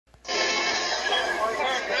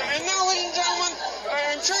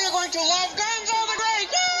I'm sure you're going to love Gonzo the Great.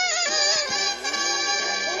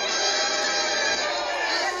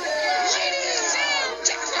 Ladies and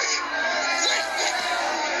gentlemen,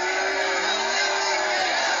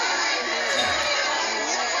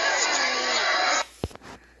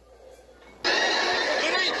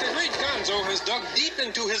 Tonight, the great Gonzo has dug deep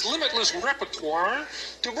into his limitless repertoire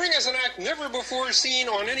to bring us an act never before seen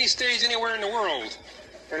on any stage anywhere in the world.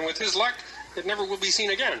 And with his luck, it never will be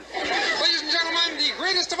seen again. Ladies and gentlemen, the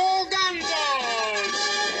greatest of all Gonzos!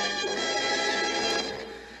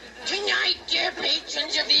 Tonight, dear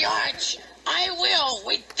patrons of the arts, I will,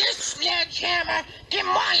 with this sledgehammer,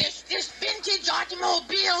 demolish this vintage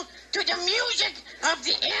automobile to the music of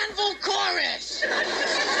the Anvil Chorus.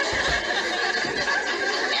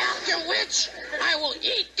 After which, I will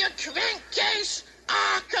eat the crankcase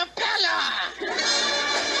a cappella.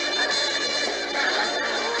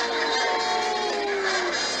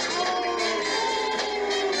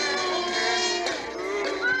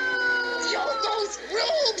 Yo, those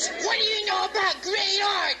rubes! What do you know about great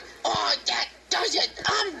art?